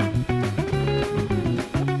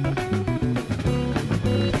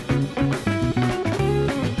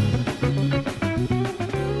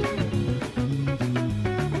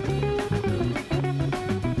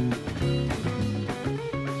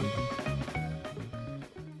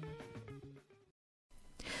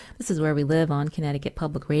 This is Where We Live on Connecticut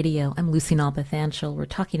Public Radio. I'm Lucy Nalpathanchel. We're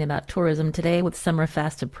talking about tourism today with summer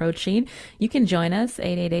fast approaching. You can join us,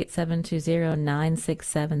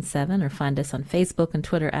 888-720-9677, or find us on Facebook and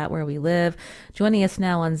Twitter at Where We Live. Joining us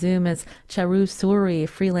now on Zoom is Charu Suri,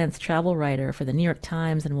 freelance travel writer for the New York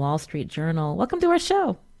Times and Wall Street Journal. Welcome to our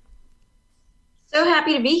show. So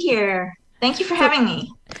happy to be here. Thank you for having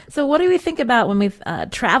me. So what do we think about when we've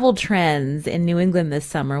travel trends in New England this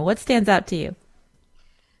summer? What stands out to you?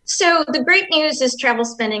 So the great news is travel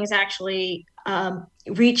spending is actually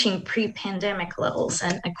reaching pre-pandemic levels.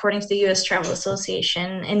 And according to the U.S. Travel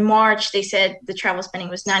Association, in March, they said the travel spending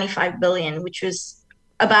was $95 billion, which was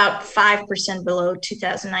about 5% below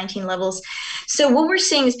 2019 levels. So what we're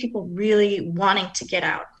seeing is people really wanting to get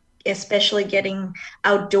out, especially getting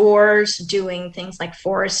outdoors, doing things like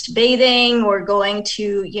forest bathing or going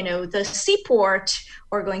to, the seaport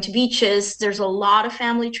or going to beaches. There's a lot of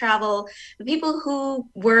family travel. The people who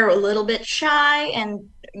were a little bit shy and,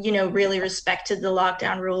 really respected the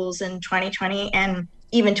lockdown rules in 2020 and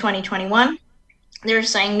even 2021, they're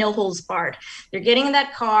saying no holds barred. They're getting in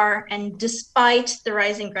that car, and despite the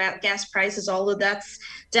rising gas prices, although that's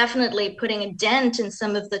definitely putting a dent in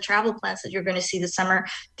some of the travel plans that you're going to see this summer,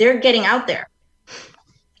 they're getting out there.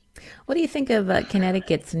 What do you think of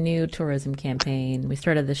Connecticut's new tourism campaign? We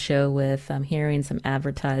started the show with hearing some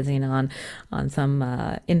advertising on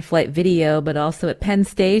some in-flight video, but also at Penn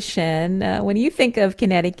Station. When you think of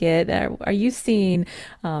Connecticut, are you seeing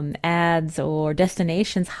ads or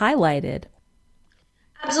destinations highlighted?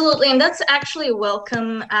 Absolutely. And that's actually a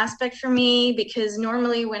welcome aspect for me, because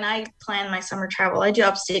normally when I plan my summer travel, I do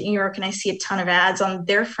upstate New York and I see a ton of ads on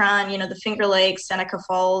their front, the Finger Lakes, Seneca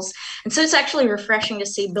Falls. And so it's actually refreshing to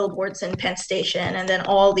see billboards in Penn Station and then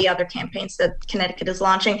all the other campaigns that Connecticut is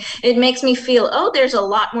launching. It makes me feel, there's a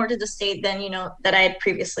lot more to the state than, that I had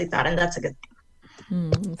previously thought. And that's a good thing.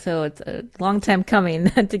 So it's a long time coming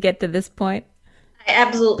to get to this point. I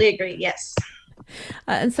absolutely agree. Yes.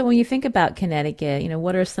 And so when you think about Connecticut,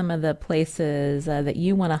 what are some of the places that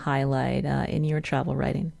you want to highlight in your travel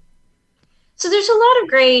writing? So there's a lot of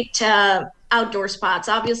great outdoor spots.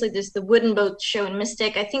 Obviously, there's the Wooden Boat Show in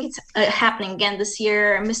Mystic. I think it's happening again this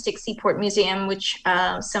year. Mystic Seaport Museum, which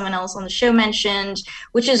someone else on the show mentioned,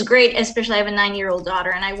 which is great, especially I have a 9-year-old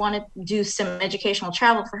daughter, and I want to do some educational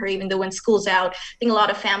travel for her, even though when school's out, I think a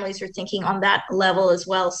lot of families are thinking on that level as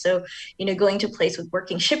well. So, going to a place with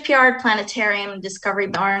working shipyard, planetarium, Discovery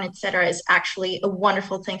Barn, et cetera, is actually a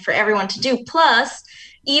wonderful thing for everyone to do. Plus,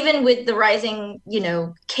 even with the rising,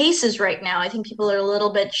 cases right now, I think people are a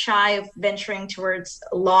little bit shy of venturing towards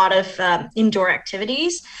a lot of indoor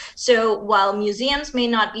activities. So while museums may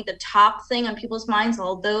not be the top thing on people's minds,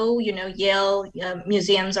 although, Yale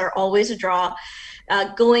museums are always a draw,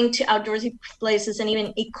 going to outdoorsy places and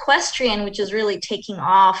even equestrian, which is really taking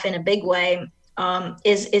off in a big way,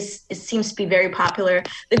 it seems to be very popular.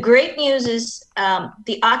 The great news is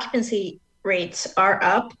the occupancy rates are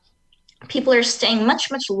up. People are staying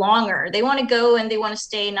much, much longer. They want to go and they want to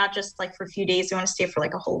stay not just like for a few days, they want to stay for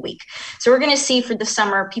like a whole week. So we're going to see for the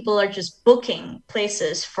summer, people are just booking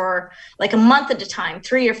places for like a month at a time,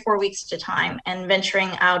 3 or 4 weeks at a time, and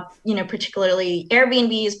venturing out, particularly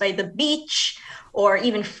Airbnbs by the beach or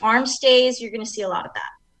even farm stays. You're going to see a lot of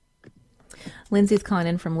that. Lindsay's calling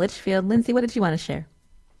in from Litchfield. Lindsay, what did you want to share?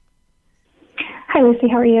 Hi, Lucy.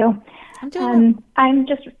 How are you? I'm doing well. I'm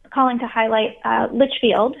just calling to highlight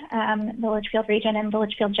Litchfield, the Litchfield region, and the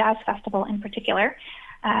Litchfield Jazz Festival in particular.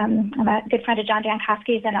 I'm a good friend of John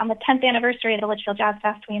Jankowski's, and on the 10th anniversary of the Litchfield Jazz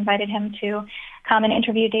Fest, we invited him to come and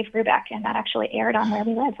interview Dave Brubeck, and that actually aired on Where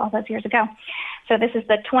We Live all those years ago. So this is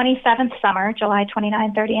the 27th summer, July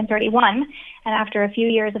 29, 30, and 31, and after a few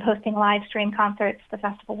years of hosting live stream concerts, the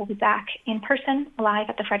festival will be back in person, live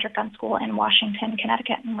at the Frederick Gun School in Washington,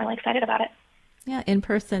 Connecticut. I'm really excited about it. Yeah, in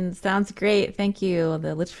person sounds great. Thank you.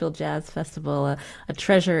 The Litchfield Jazz Festival, a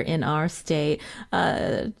treasure in our state.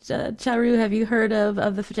 Charu, have you heard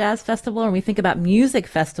of the Jazz Festival? When we think about music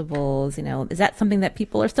festivals, is that something that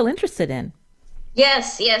people are still interested in?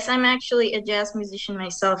 Yes. I'm actually a jazz musician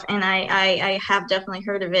myself, and I have definitely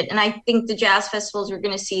heard of it. And I think the jazz festivals, we're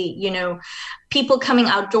going to see, people coming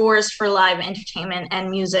outdoors for live entertainment and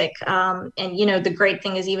music. And, the great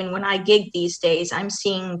thing is even when I gig these days, I'm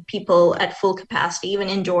seeing people at full capacity, even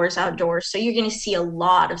indoors, outdoors. So you're going to see a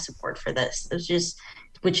lot of support for this.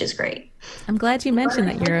 Which is great. I'm glad you mentioned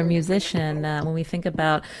that you're a musician. When we think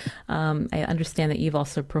about, I understand that you've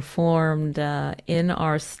also performed in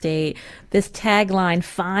our state. This tagline,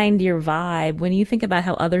 "Find Your Vibe." When you think about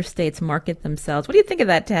how other states market themselves, what do you think of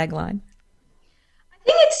that tagline? I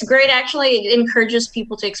think it's great. Actually, it encourages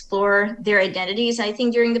people to explore their identities. I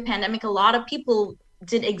think during the pandemic, a lot of people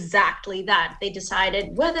did exactly that. They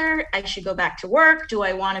decided whether I should go back to work. Do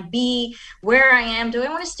I want to be where I am? Do I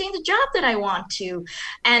want to stay in the job that I want to?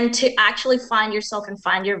 And to actually find yourself and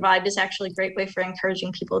find your vibe is actually a great way for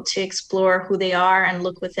encouraging people to explore who they are and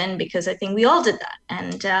look within, because I think we all did that.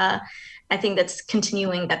 And I think that's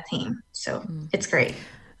continuing that theme. So it's great.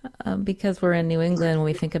 Because we're in New England, when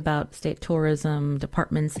we think about state tourism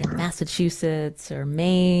departments in Massachusetts or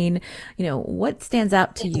Maine, what stands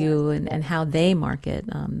out to you and how they market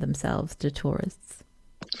themselves to tourists?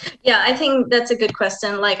 Yeah, I think that's a good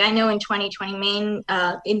question. Like, I know in 2020, Maine,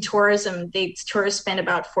 in tourism, tourists spent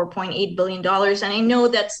about $4.8 billion. And I know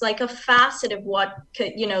that's like a facet of what,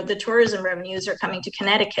 the tourism revenues are coming to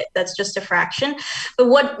Connecticut. That's just a fraction. But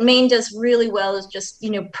what Maine does really well is just,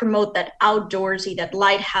 promote that outdoorsy, that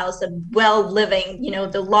lighthouse, that well living,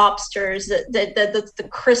 the lobsters, the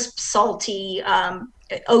crisp, salty,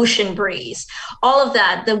 ocean breeze, all of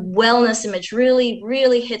that. The wellness image really,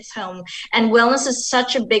 really hits home. And wellness is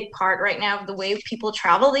such a big part right now of the way people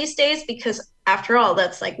travel these days, because after all,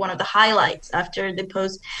 that's like one of the highlights after the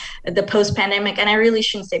post-pandemic. And I really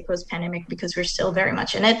shouldn't say post-pandemic because we're still very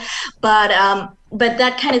much in it. But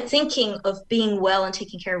that kind of thinking of being well and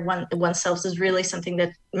taking care of oneself is really something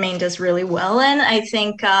that Maine does really well. And I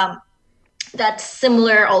think that's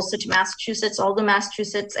similar also to Massachusetts. Although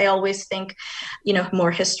Massachusetts, I always think,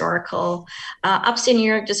 more historical. Upstate New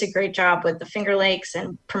York does a great job with the Finger Lakes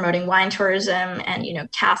and promoting wine tourism and,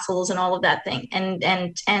 castles and all of that thing. And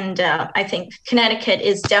I think Connecticut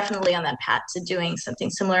is definitely on that path to doing something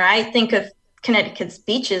similar. I think of Connecticut's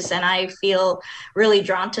beaches and I feel really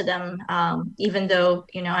drawn to them, even though,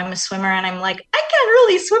 I'm a swimmer and I'm like, I can't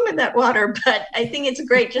really swim in that water, but I think it's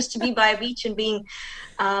great just to be by a beach, and being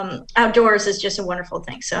outdoors is just a wonderful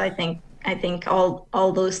thing. So I think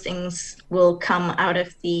all those things will come out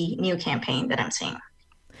of the new campaign that I'm seeing.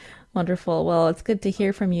 Wonderful. Well, it's good to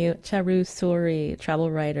hear from you. Charu Suri, travel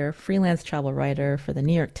writer, freelance travel writer for the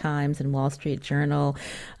New York Times and Wall Street Journal.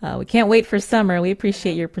 We can't wait for summer. We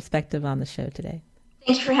appreciate your perspective on the show today.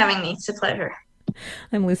 Thank you for having me. It's a pleasure.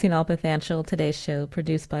 I'm Lucy Nalpathanchil. Today's show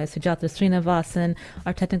produced by Sujata Srinivasan.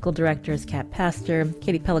 Our technical director is Kat Pastor.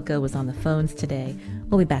 Katie Pellico was on the phones today.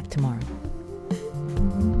 We'll be back tomorrow.